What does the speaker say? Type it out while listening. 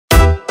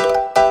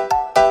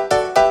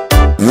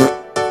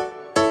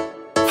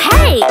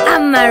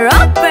my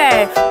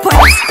rubber.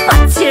 Potty,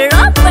 potty,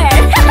 rubber.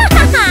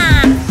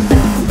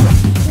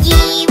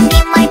 Give me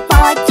my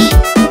potty.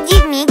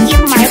 Give me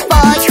my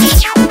potty.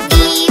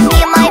 Give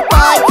me my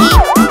potty.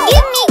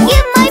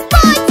 Give my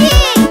potty.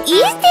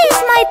 Is this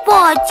my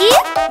potty?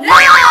 No,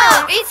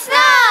 it's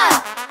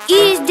not.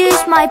 Is this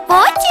my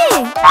potty?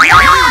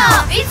 No,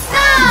 it's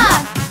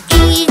not.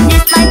 Is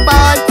this my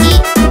potty?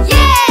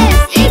 Yes,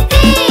 it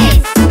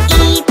is.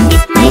 Is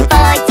this my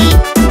potty?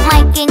 My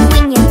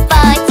convenient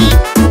potty.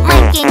 My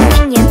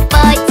convenient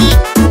potty.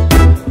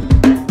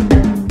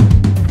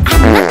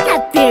 I'm not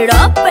nappy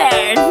rubber.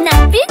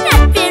 Nappy,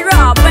 nappy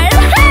rubber.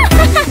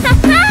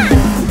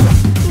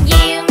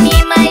 Give me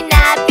my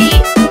nappy.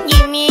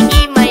 Give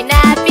my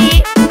nappy.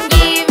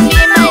 Give me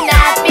my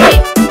nappy.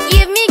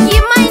 Give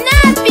my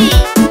nappy.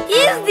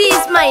 Is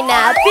this my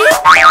nappy?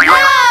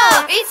 No,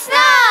 it's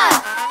not.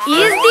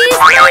 Is this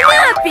my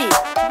nappy?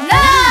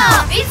 No,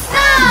 it's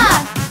not.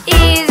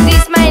 Is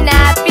this my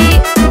nappy?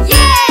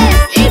 Yes,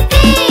 it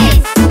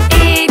is.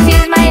 It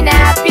is my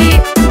nappy.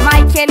 My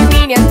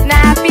convenient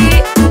nappy.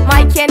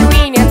 My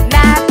convenient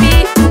nappy.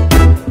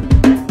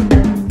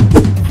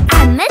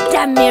 I'm a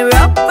dummy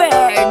rubber.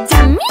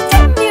 Dummy,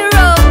 dummy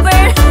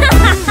rubber.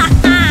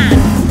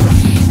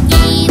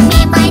 Give me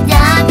my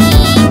dummy.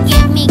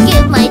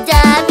 Give my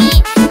dummy.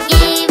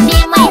 Give me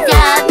my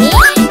dummy.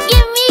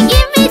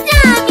 Give me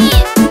dummy.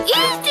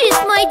 Is this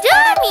my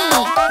dummy?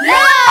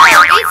 No,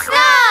 it's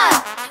not.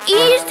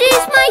 Is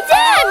this my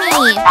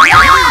dummy? No,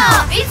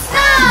 it's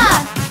not.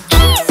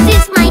 Is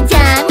this my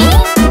dummy?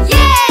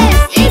 Yes,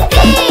 it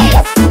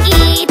is.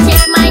 It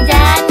is my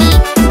dummy.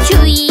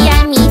 Chewy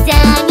yummy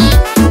dummy.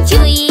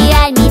 Chewy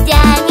yummy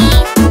dummy.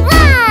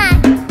 Mwah!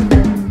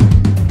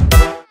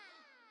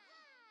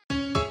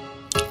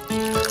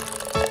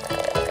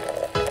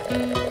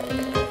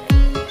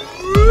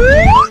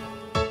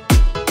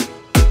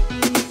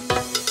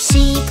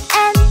 Sheep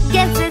and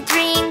gets a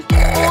drink.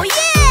 Oh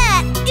yeah,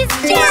 it's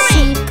cherry.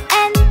 Sheep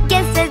and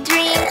gets a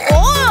drink.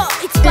 Oh,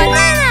 it's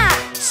banana.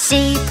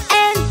 Sheep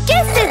and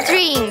gets a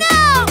drink.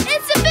 No,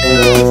 it's a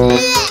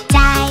fish.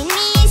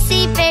 Tiny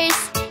sippers,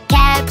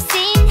 caps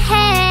in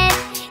hand,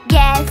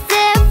 get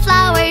the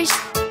flowers,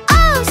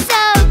 oh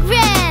so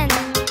grand.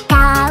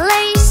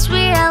 Colors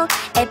swirl,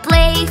 a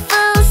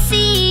playful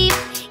sip,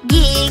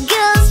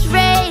 giggles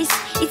race,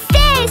 it's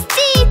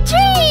tasty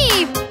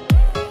trip.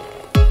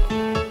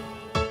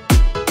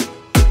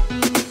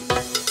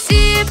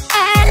 Sip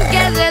and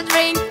get a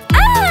drink.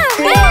 Ah,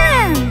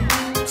 lemon.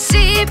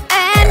 Sip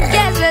and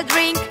get a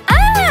drink.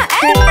 Ah,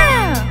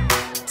 apple.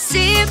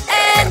 Sip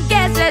and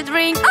get a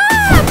drink. Ah,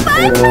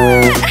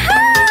 pineapple.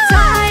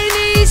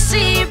 Tiny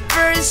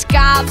sippers,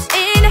 cups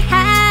in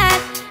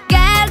hand,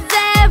 get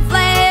the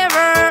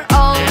flavor,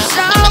 oh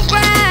so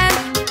grand.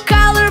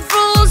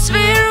 Colorful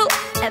swirl,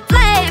 a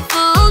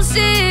playful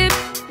sip,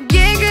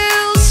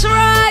 giggles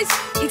rise,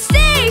 it's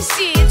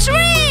tasty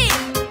treat.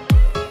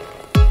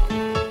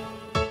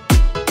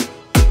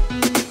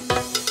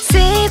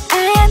 Sip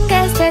and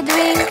get a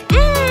drink.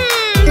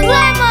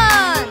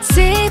 Lemon.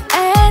 Sip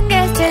and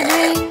get a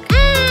drink.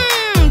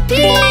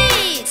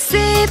 Peach.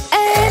 Sip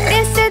and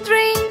get a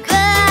drink.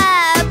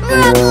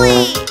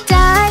 Broccoli.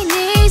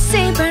 Tiny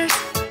sippers,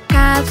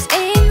 cups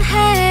in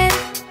hand,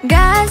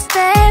 gas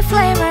the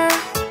flavor,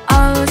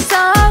 oh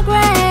so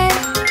grand.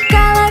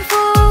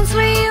 Colorful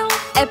swirl,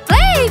 a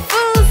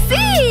playful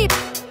sip,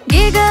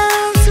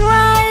 giggles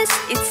rise,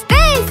 it's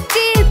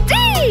tasty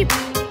deep.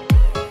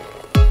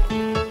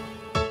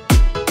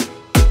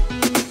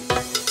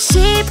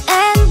 Sheep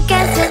and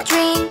gets a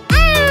drink.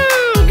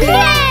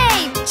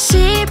 Grape.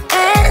 Sheep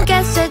and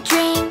gets a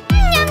drink.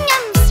 Yum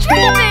yum.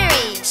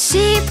 Strawberry.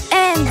 Sheep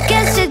and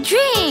gets a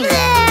drink.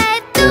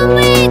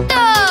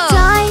 Tomato.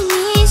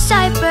 Tiny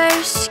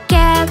sippers,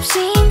 caps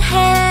in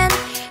hand,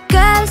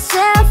 cuts a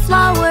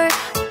flower,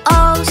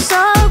 oh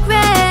so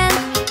grand.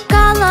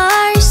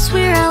 Colors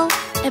swirl,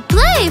 a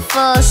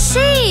playful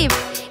sip,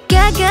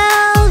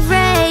 gaggle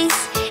race,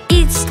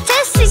 it's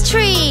tasty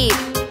treat.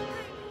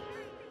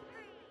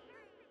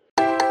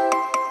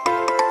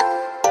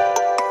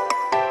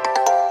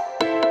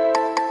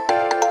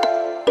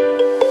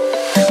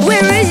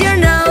 Where is your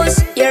nose?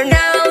 Your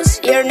nose,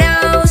 your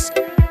nose.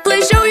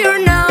 Please show your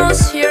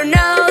nose, your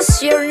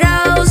nose, your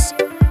nose.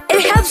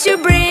 It helps you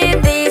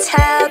breathe, it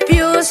helps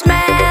you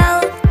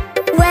smell.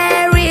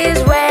 Where is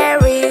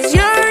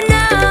your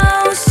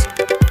nose?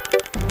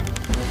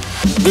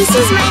 This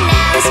is my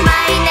nose,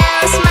 my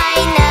nose, my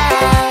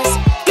nose.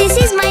 This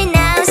is my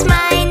nose,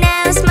 my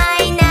nose, my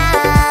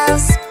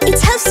nose. It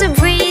helps to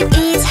breathe,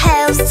 it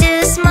helps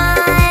to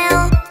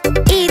smile.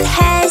 It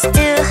has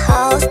two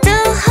holes,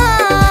 two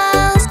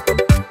holes.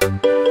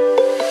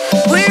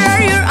 Where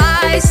are your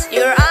eyes?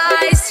 Your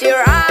eyes,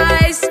 your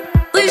eyes.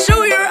 Please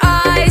show your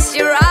eyes,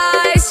 your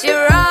eyes,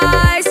 your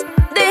eyes.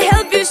 They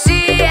help you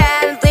see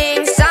and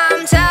think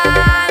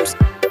sometimes.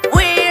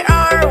 Where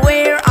are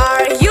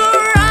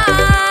your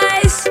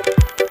eyes?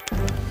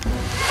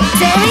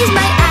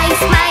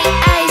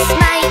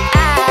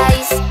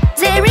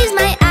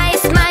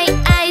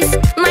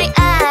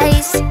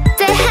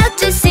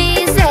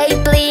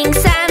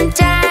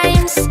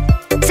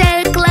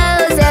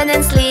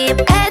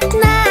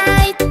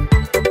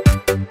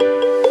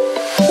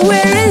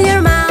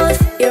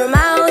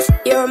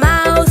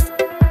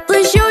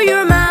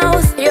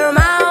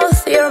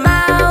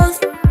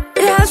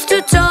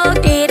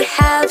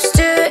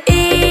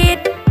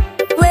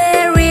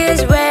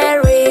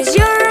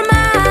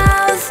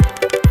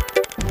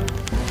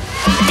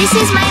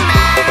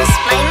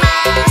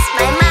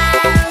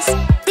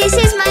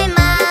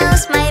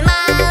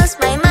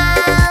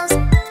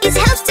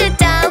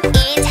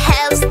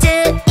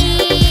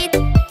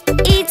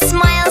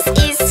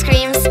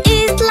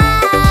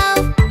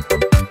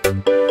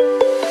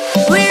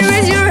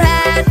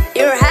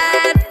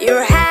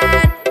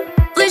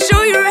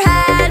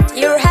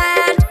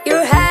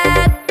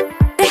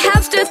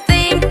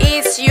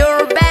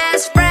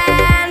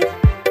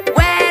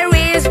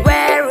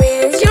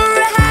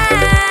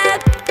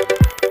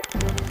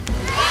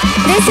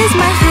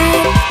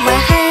 my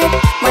head,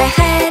 my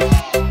head,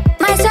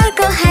 my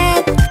circle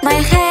head, my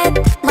head,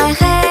 my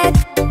head.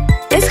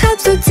 It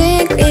helps to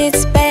think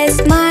it's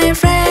best, my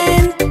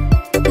friend.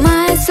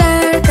 My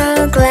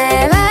circle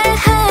clever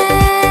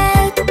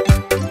head.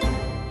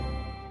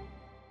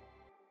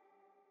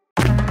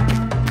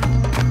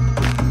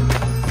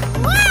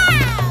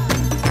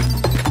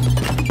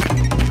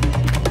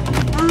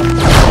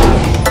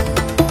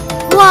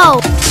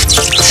 Wow!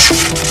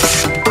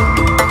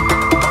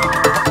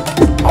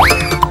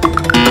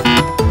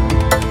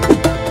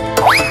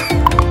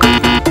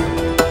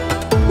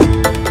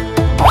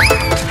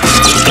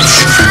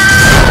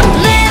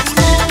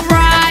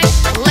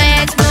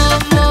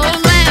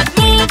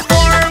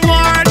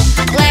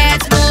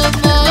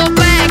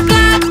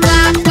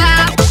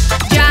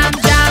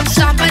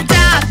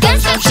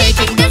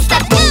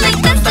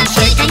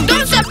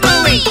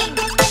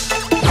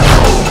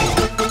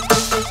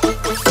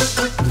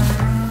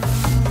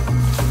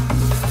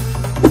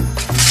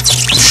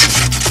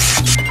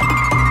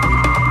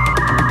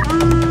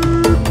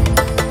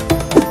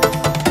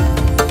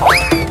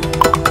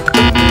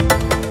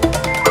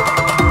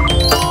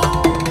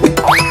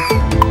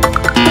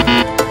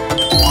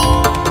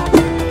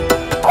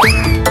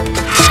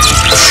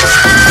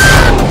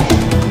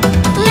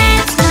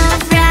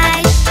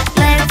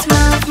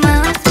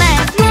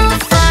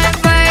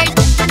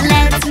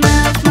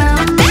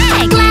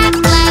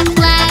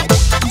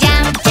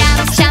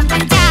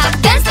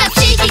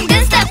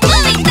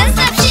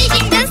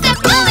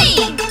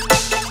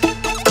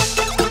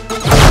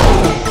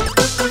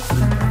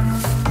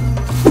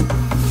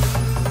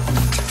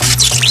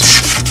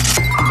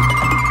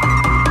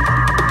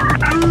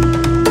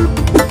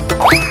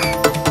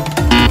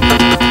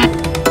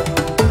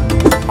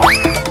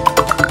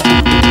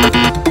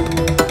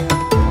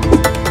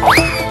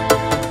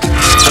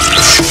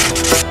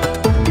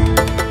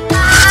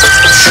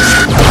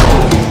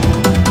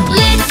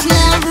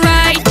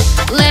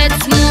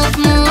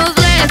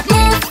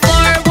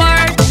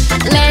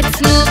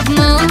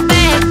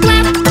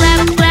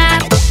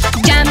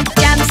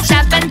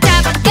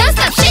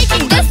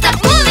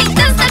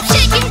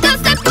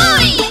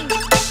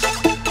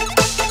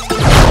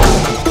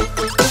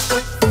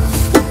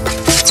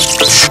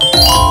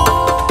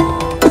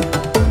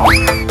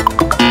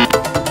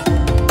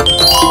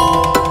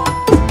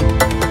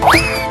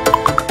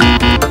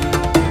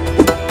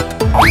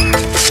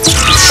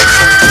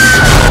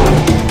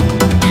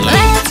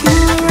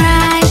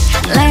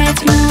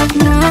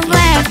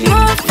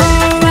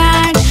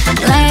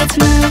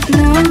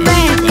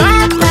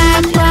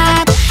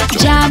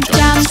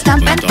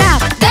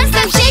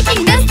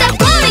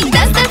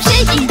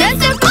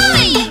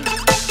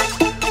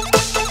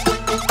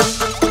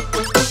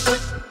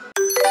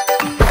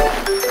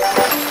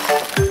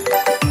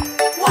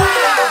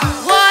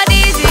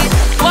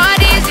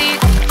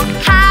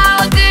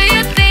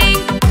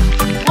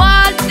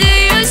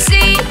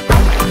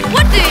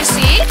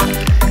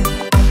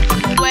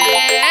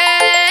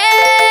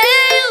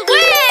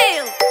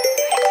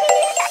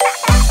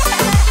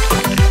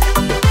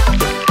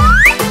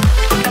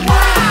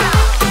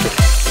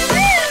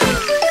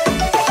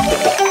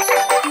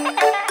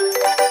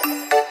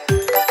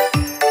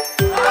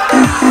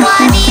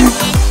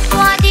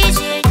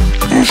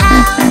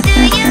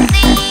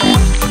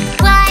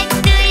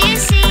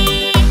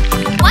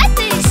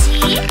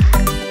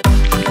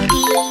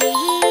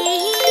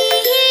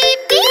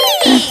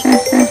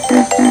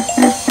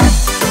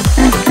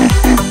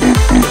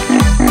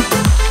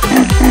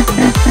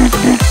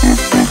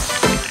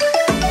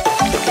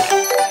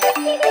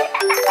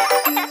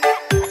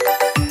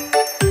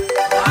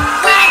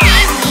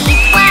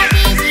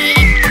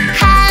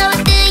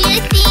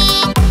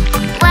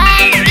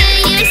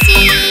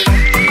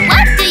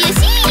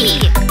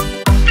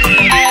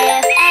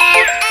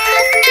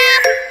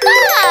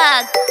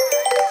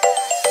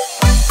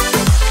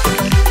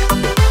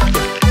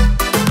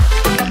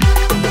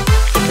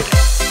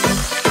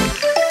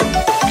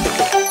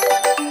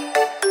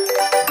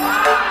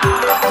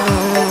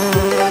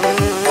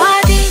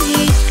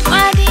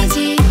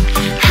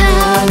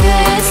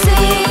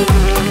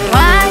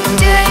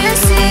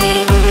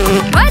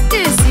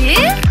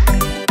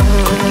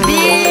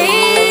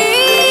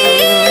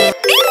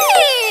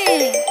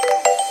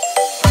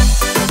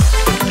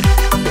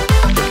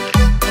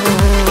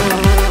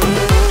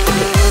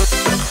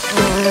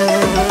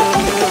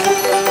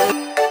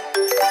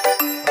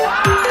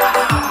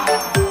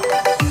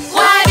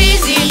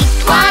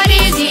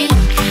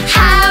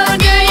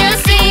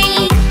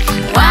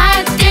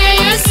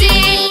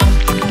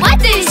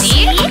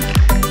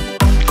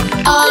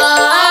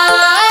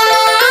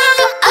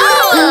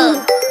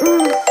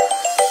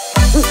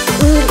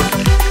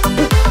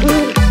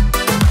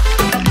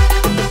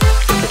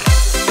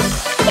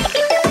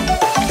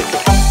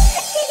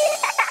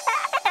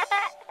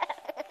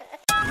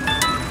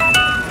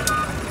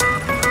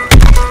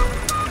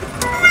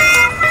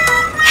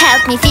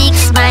 Help me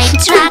fix my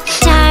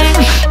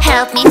tractor.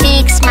 Help me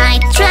fix my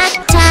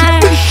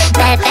tractor.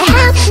 Better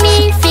help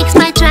me fix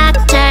my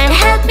tractor.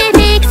 Help me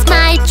fix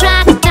my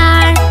tractor.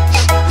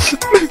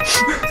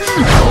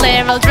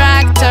 Little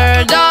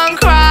tractor, don't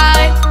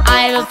cry,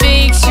 I will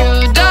fix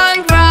you,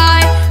 don't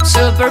cry.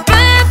 Super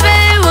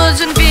Pepe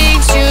wouldn't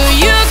fix you,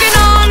 you can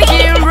on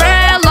him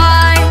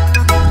rely.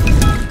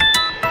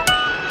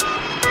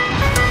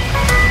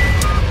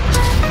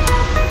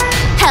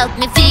 Help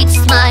me fix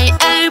my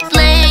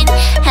airplane.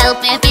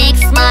 Help me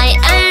fix my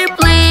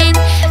airplane.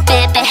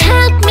 Pepe,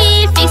 help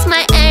me fix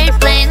my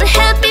airplane.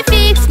 Help me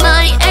fix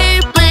my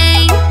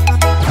airplane.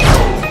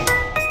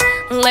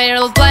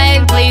 Little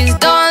plane, please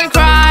don't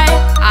cry,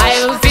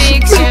 I will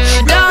fix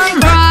you,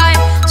 don't cry.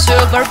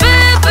 Super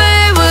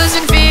Pepe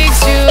wouldn't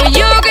fix you,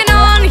 you can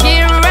on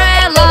him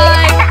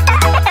rely.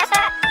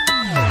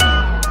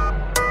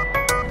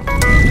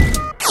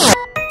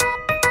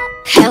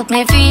 Help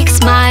me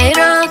fix my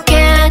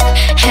rocket.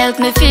 Help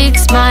me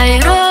fix my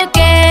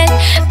rocket.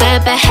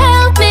 Pepe,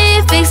 help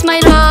me fix my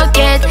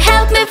rocket.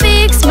 Help me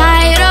fix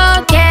my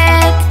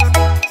rocket.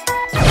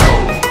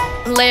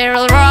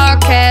 Little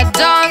rocket,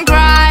 don't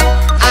cry,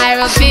 I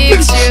will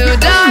fix you,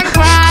 don't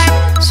cry.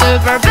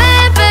 Super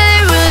Pepe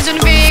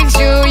wouldn't fix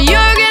you,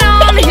 you can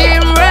on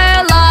him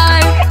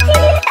rely.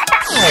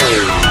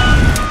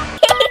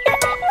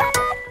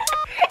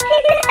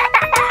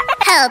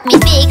 Help me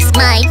fix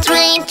my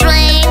train,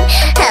 train.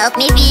 Help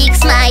me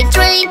fix my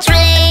train,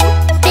 train.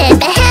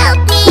 Pepe, help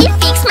me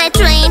fix my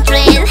train,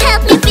 train.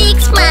 Help me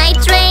fix my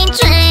train,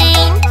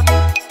 train.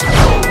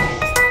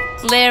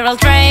 Little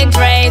train,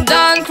 train,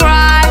 don't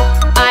cry,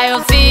 I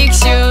will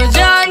fix you,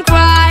 don't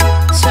cry.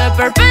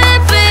 Super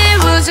Pepe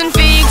wouldn't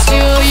fix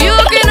you, you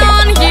can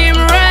on him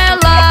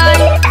rely.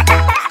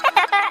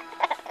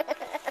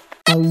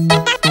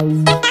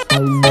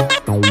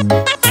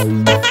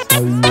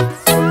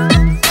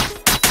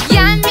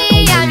 Yummy,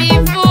 yummy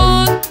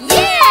food,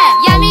 yeah!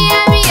 Yummy,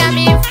 yummy,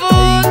 yummy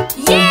food,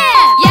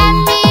 yeah!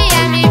 Yummy,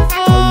 yummy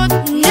food,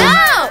 no!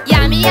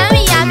 Yummy,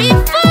 yummy, yummy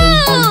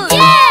food,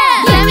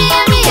 yeah! Yummy,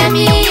 yummy,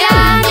 yummy,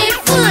 yummy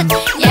food,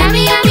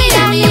 yummy, yummy,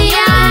 yummy,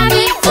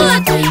 yummy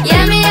food,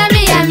 yummy,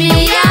 yummy, yummy,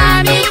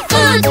 yummy food.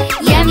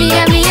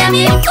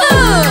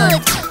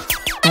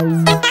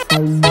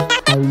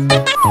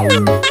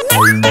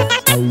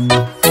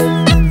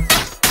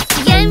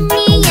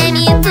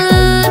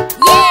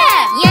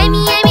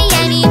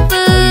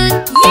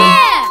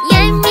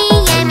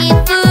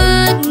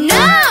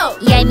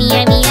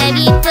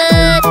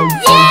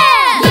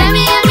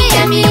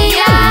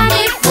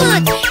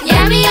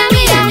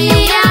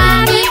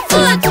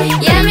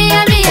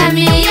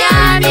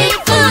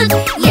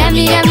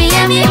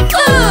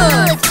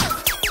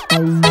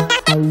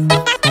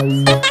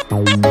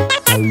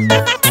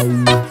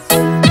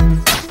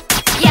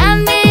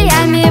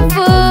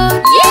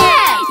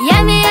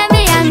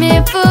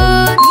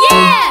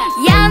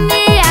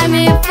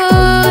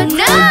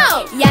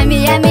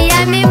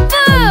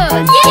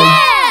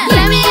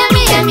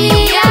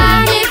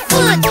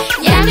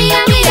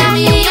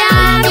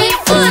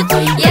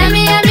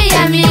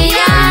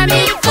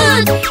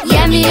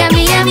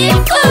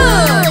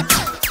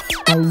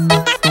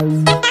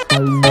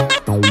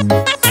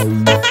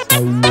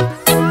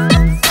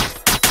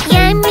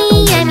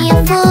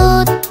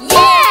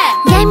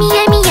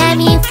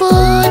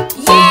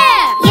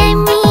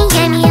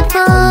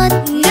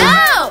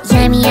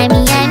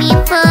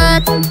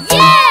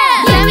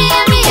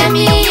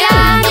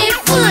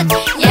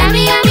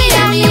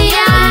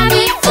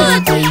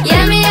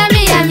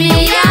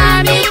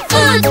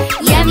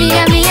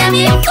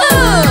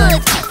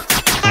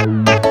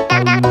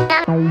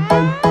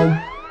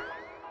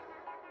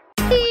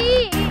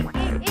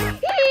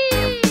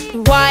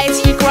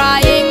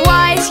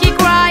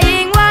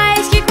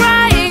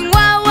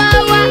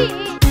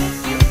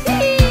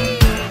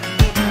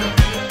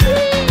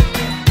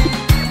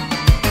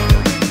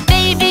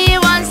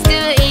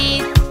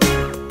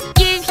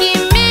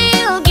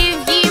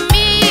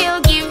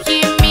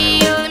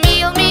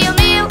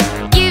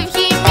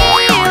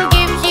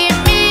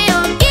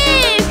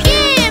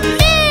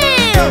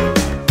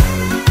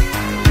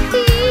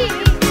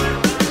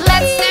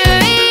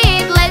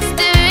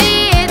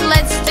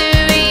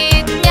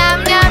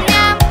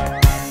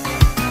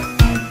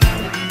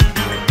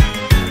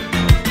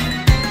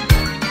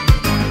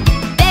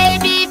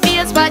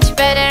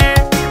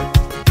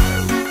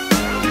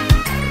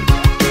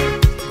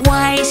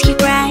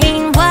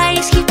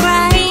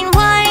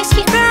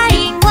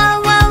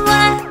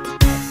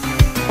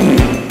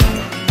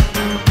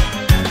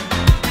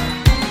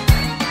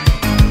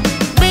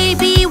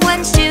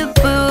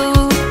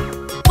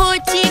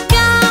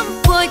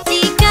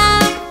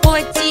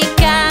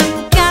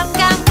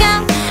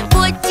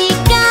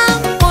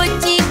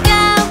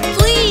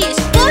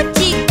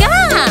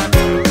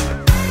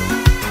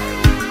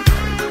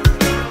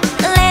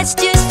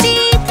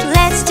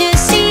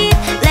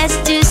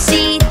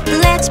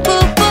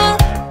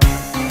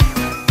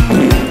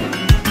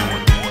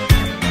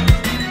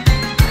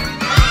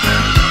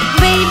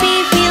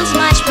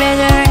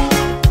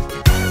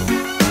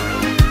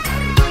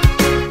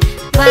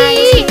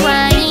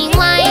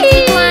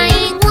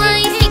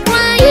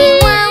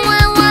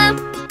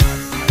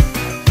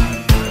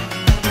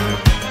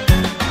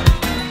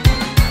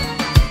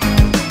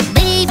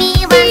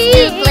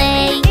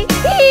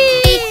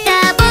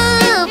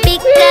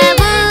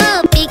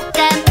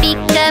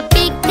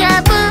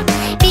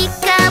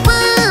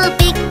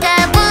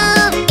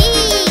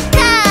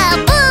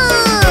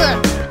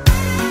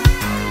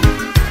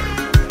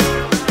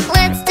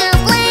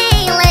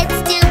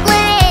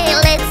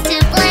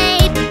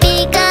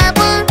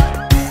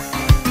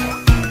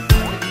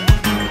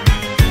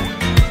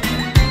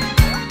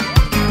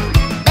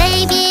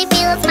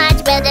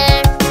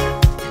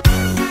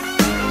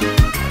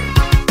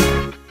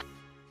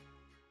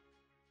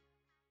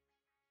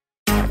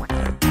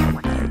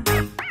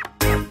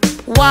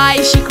 Why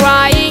is she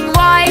crying?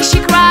 Why is she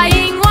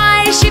crying?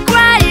 Why is she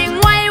crying?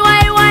 Why,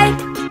 why, why?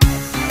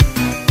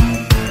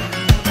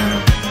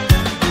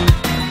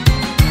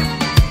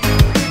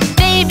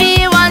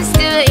 Baby wants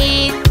to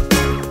eat.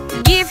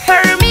 Give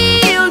her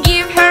meal,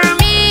 give her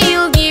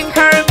meal, give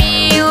her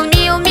meal,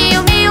 meal,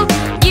 meal, meal.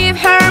 Give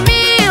her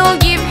meal,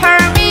 give her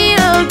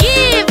meal,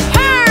 give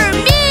her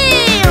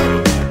meal.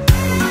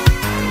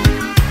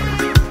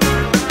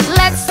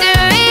 Let's do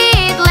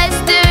it, let's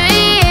do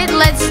it,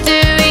 let's do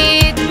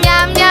it.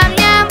 Yum, yum,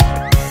 yum.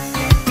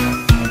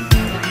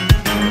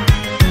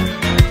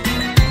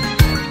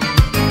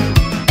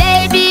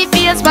 Baby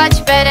feels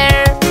much better.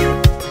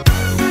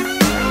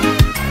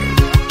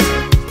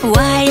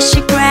 Why is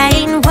she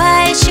crying?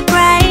 Why is she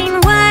crying?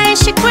 Why is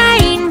she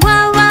crying?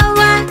 Wah, wah,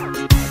 wah.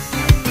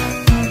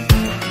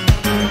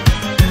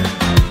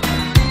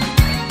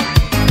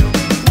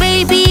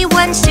 Baby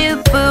wants to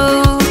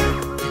poo.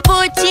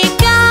 Potty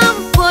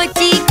come,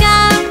 potty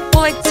come,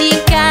 potty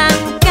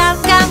come, come,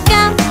 come,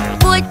 come.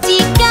 Potty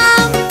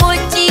come,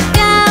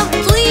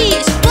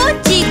 please,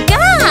 potty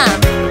come.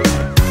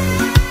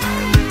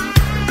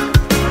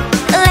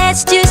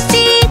 Let's do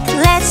sit,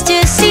 let's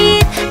do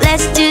sit,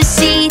 let's do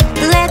sit,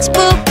 let's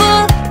poo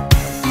poo.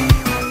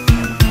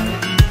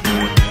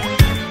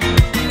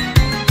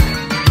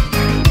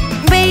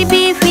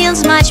 Baby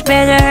feels much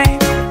better.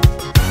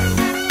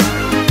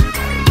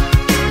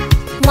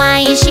 Why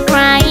is she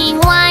crying?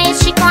 Why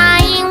is she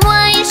crying?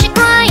 Why is she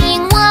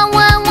crying? Wah,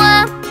 wah,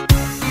 wah.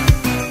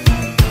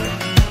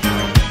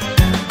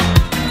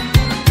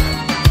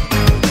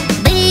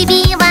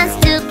 Baby wants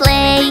to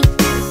play.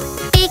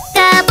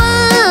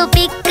 Peekaboo,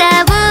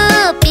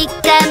 peekaboo,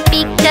 peeka,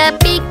 peeka,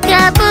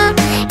 peekaboo.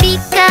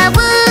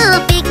 Peekaboo,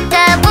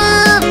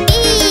 peekaboo,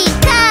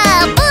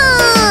 peekaboo.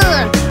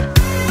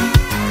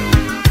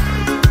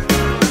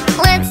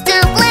 Let's do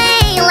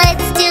play,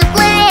 let's do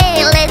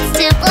play, let's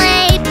do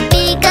play.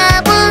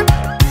 Peekaboo.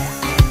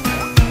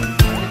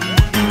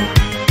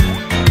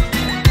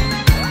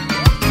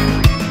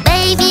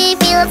 Baby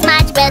feels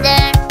much better.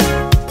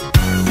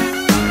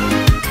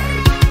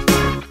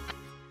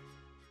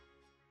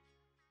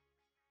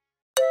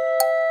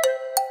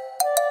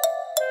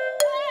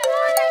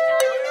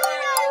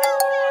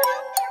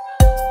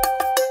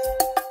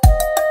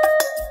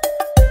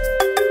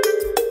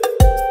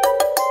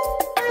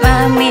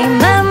 Mommy,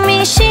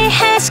 mommy, she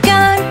has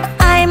gone.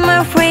 I'm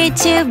afraid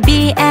to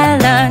be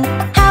alone.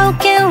 How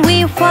can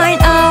we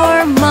find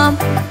our mom?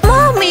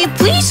 Mommy,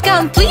 please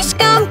come,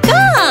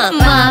 come.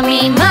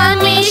 Mommy,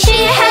 mommy,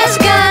 she has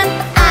gone.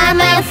 I'm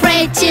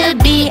afraid to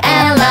be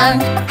alone.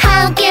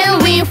 How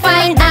can we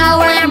find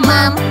our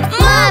mom?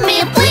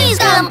 Mommy, please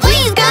come,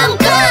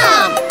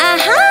 come.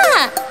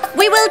 Aha!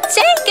 We will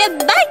take a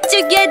bike to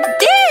get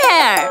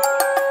there.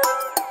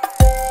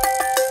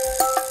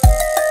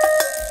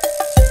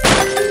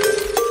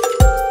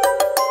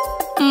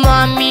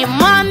 Mommy,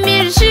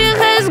 mommy, she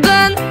has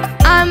gone.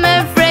 I'm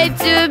afraid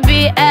to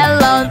be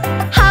alone.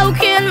 How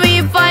can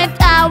we find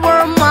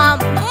our mom?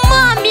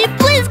 Mommy,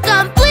 please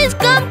come,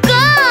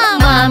 come.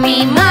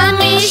 Mommy,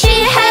 mommy,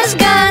 she has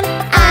gone.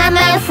 I'm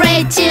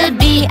afraid to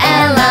be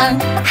alone.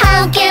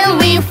 How can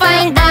we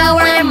find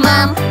our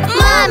mom?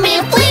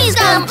 Mommy, please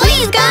come,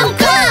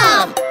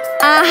 come.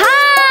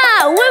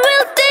 Aha! We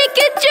will take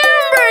a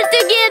jumper to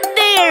get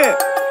there.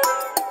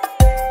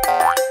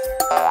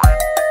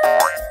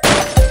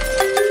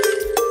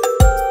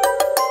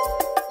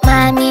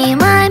 Mommy,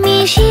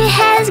 mommy, she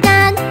has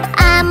gone.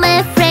 I'm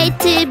afraid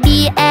to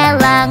be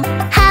alone.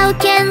 How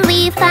can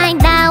we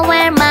find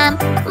our mom?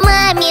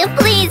 Mommy,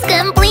 please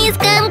come,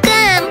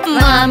 come.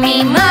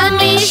 Mommy,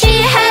 mommy,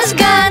 she has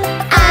gone.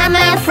 I'm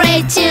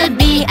afraid to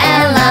be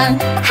alone.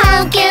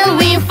 How can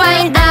we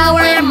find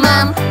our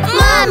mom?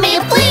 Mommy,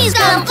 please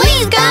come,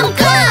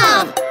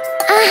 come.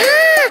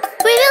 Aha!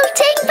 We will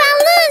take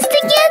balloons to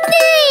get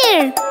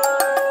there.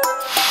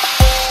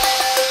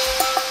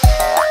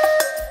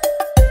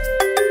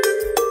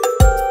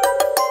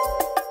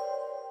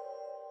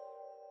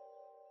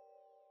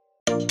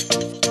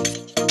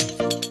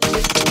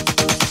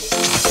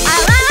 I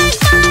like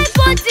my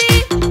potty,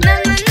 na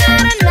na na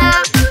na na.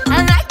 I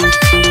like my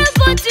little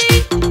potty,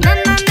 na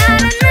na na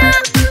na na.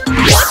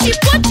 Potty,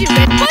 potty,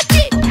 red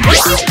potty,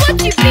 potty,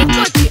 potty, big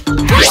potty,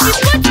 potty,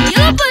 potty,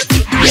 yellow potty,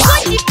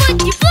 potty,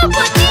 potty, blue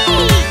potty.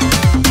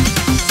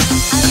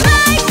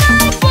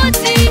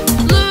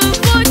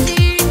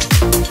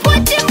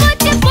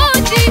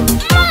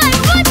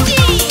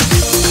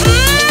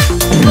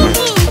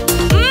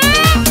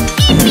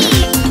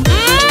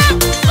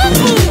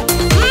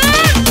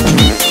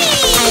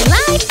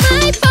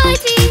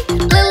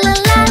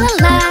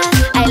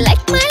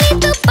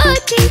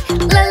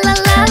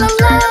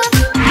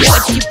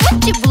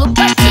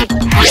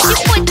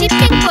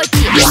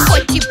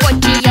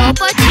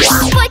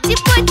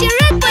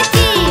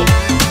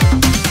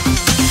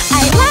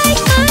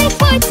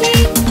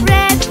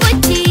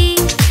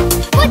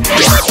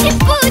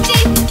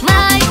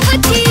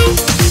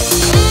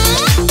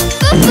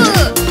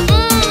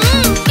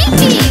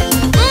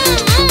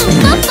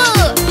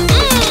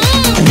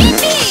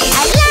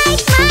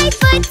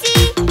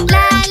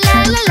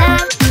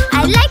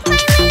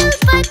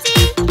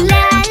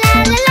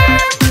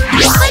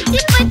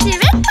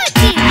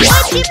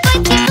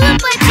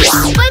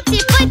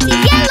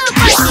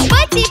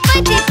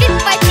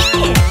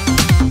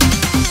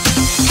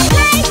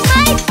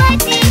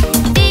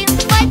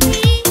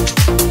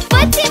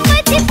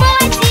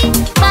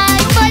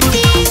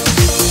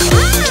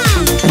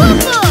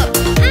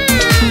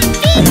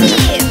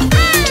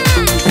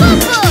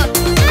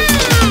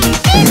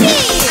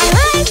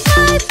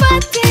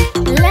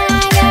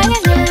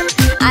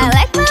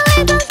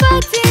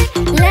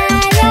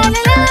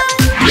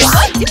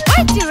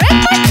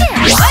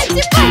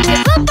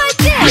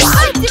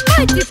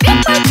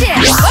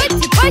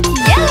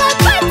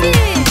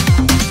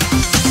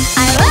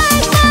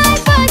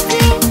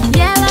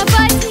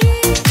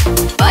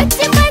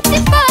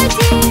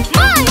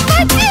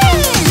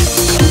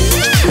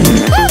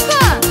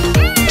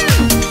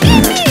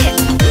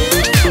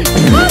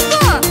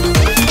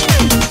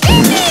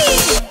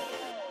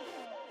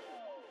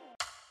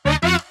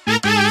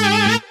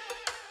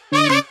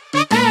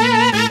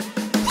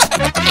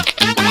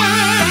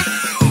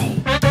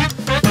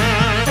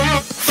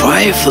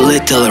 5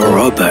 little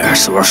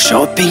robbers were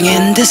shopping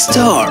in the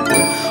store.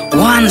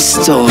 One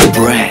stole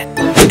bread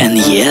and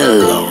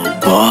yellow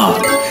ball.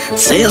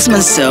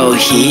 Salesman saw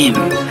him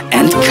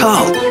and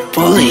called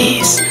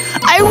police.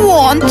 I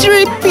won't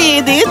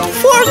repeat it.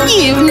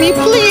 Forgive me,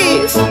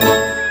 please.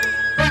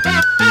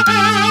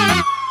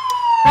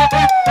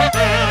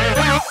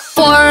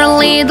 4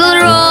 little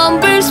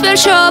robbers were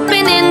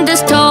shopping in the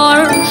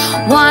store.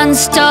 One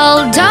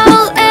stole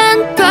doll and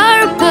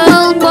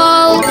purple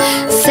ball.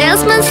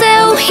 Salesman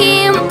saw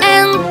him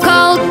and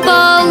called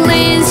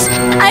police.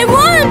 I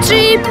won't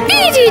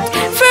repeat it.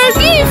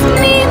 Forgive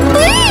me,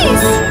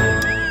 please.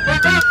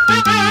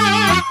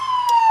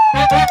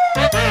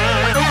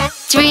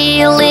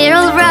 3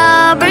 little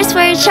robbers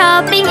were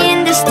shopping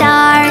in the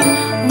store.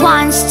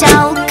 One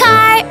stole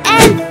car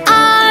and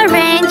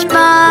orange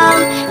ball.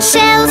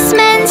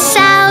 Salesman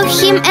saw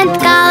him and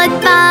called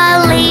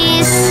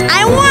police.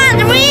 I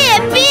won't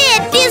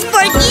repeat this.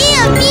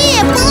 Forgive me,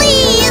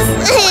 please.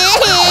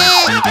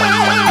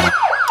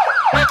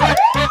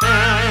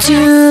 2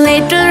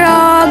 little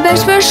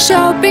robbers were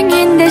shopping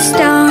in the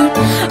store.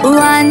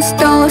 One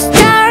stole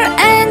star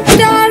and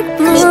dark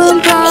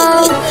blue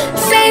ball.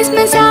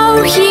 Salesman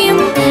saw him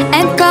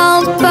and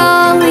called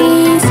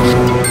police.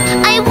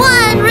 I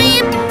won't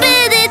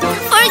repeat it.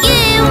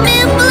 Forgive me,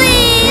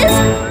 please.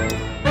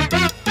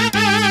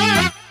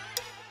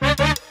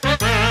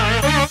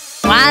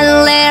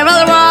 1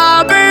 little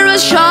robber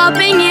was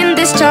shopping in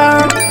the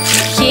store.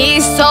 He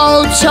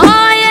sold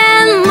toy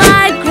and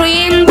light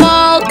green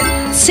ball.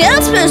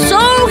 Salesman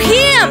saw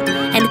him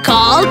and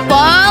called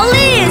police.